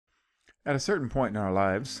At a certain point in our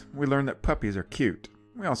lives, we learn that puppies are cute.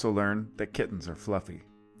 We also learn that kittens are fluffy.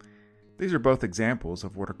 These are both examples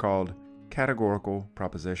of what are called categorical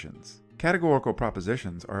propositions. Categorical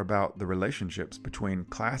propositions are about the relationships between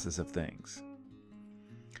classes of things.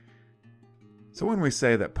 So when we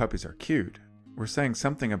say that puppies are cute, we're saying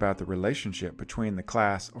something about the relationship between the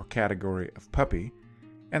class or category of puppy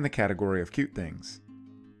and the category of cute things.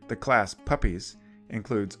 The class puppies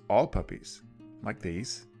includes all puppies, like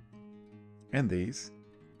these, and this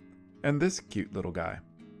cute little guy.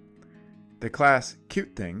 The class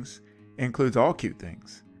cute things includes all cute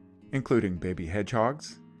things, including baby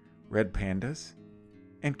hedgehogs, red pandas,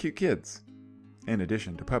 and cute kids, in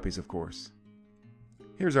addition to puppies, of course.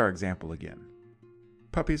 Here's our example again.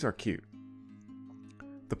 Puppies are cute.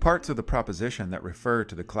 The parts of the proposition that refer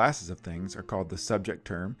to the classes of things are called the subject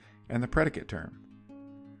term and the predicate term.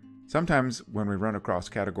 Sometimes when we run across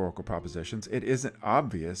categorical propositions, it isn't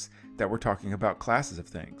obvious that we're talking about classes of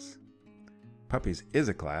things. Puppies is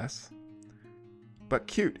a class, but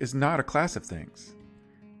cute is not a class of things.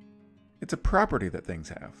 It's a property that things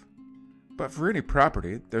have. But for any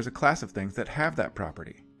property, there's a class of things that have that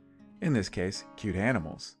property. In this case, cute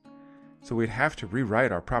animals. So we'd have to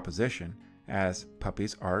rewrite our proposition as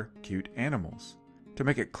puppies are cute animals to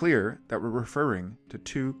make it clear that we're referring to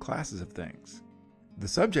two classes of things. The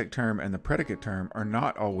subject term and the predicate term are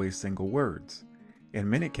not always single words. In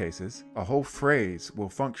many cases, a whole phrase will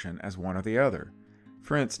function as one or the other.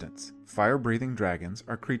 For instance, fire-breathing dragons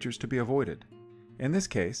are creatures to be avoided. In this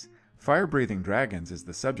case, fire-breathing dragons is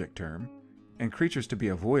the subject term, and creatures to be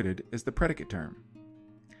avoided is the predicate term.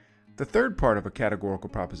 The third part of a categorical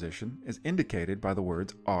proposition is indicated by the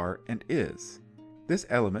words are and is. This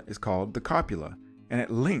element is called the copula, and it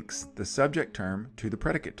links the subject term to the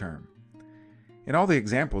predicate term. In all the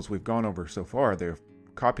examples we've gone over so far, the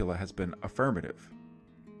copula has been affirmative.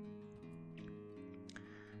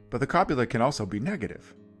 But the copula can also be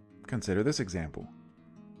negative. Consider this example.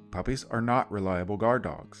 Puppies are not reliable guard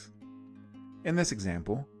dogs. In this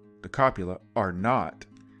example, the copula are not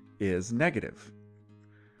is negative.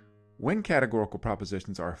 When categorical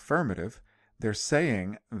propositions are affirmative, they're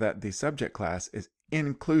saying that the subject class is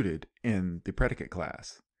included in the predicate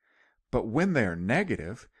class. But when they are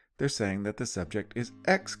negative, they're saying that the subject is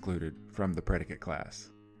excluded from the predicate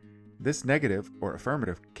class. This negative or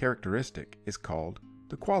affirmative characteristic is called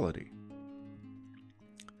the quality.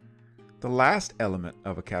 The last element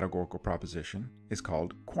of a categorical proposition is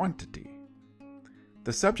called quantity.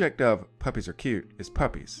 The subject of puppies are cute is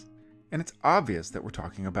puppies, and it's obvious that we're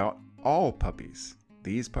talking about all puppies.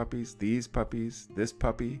 These puppies, this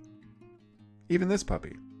puppy, even this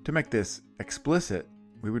puppy. To make this explicit,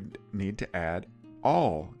 we would need to add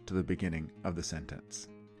all to the beginning of the sentence.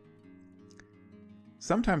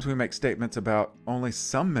 Sometimes we make statements about only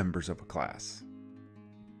some members of a class.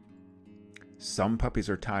 Some puppies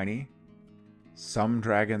are tiny, some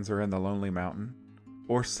dragons are in the lonely mountain,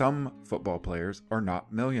 or some football players are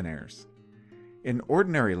not millionaires. In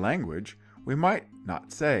ordinary language, we might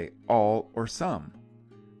not say all or some,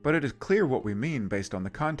 but it is clear what we mean based on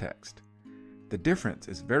the context. The difference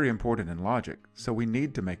is very important in logic, so we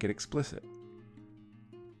need to make it explicit.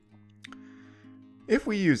 If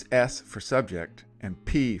we use S for subject and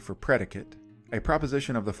P for predicate, a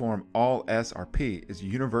proposition of the form all S are P is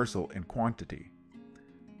universal in quantity.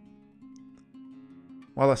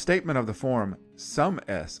 While a statement of the form some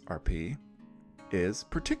S are P is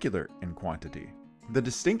particular in quantity. The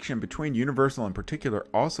distinction between universal and particular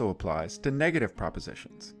also applies to negative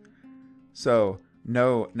propositions. So,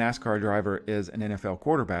 no NASCAR driver is an NFL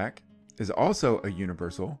quarterback is also a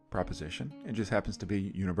universal proposition. It just happens to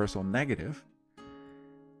be universal negative.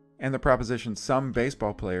 And the proposition some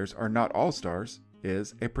baseball players are not all-stars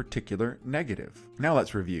is a particular negative. Now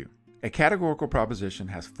let's review. A categorical proposition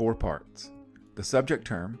has four parts: the subject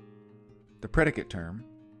term, the predicate term,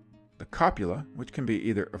 the copula, which can be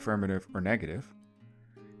either affirmative or negative,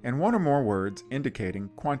 and one or more words indicating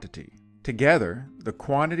quantity. Together, the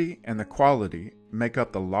quantity and the quality make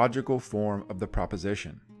up the logical form of the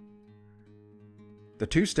proposition. The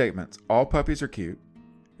two statements, all puppies are cute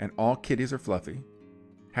and all kitties are fluffy,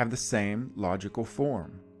 have the same logical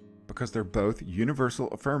form because they're both universal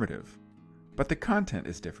affirmative, but the content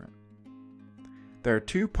is different. There are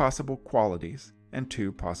two possible qualities and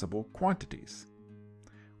two possible quantities.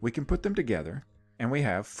 We can put them together and we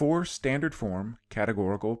have four standard form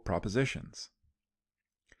categorical propositions.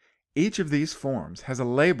 Each of these forms has a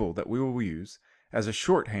label that we will use as a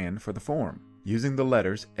shorthand for the form, using the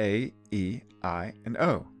letters A, E, I, and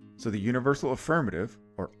O. So the universal affirmative,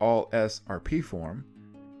 or all S are P form,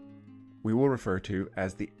 we will refer to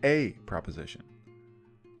as the A proposition.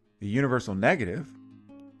 the universal negative,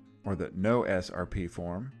 or the no S or P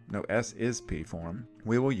form, no S is P form,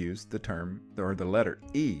 we will use the term or the letter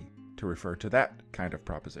E to refer to that kind of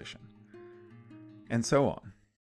proposition. And so on.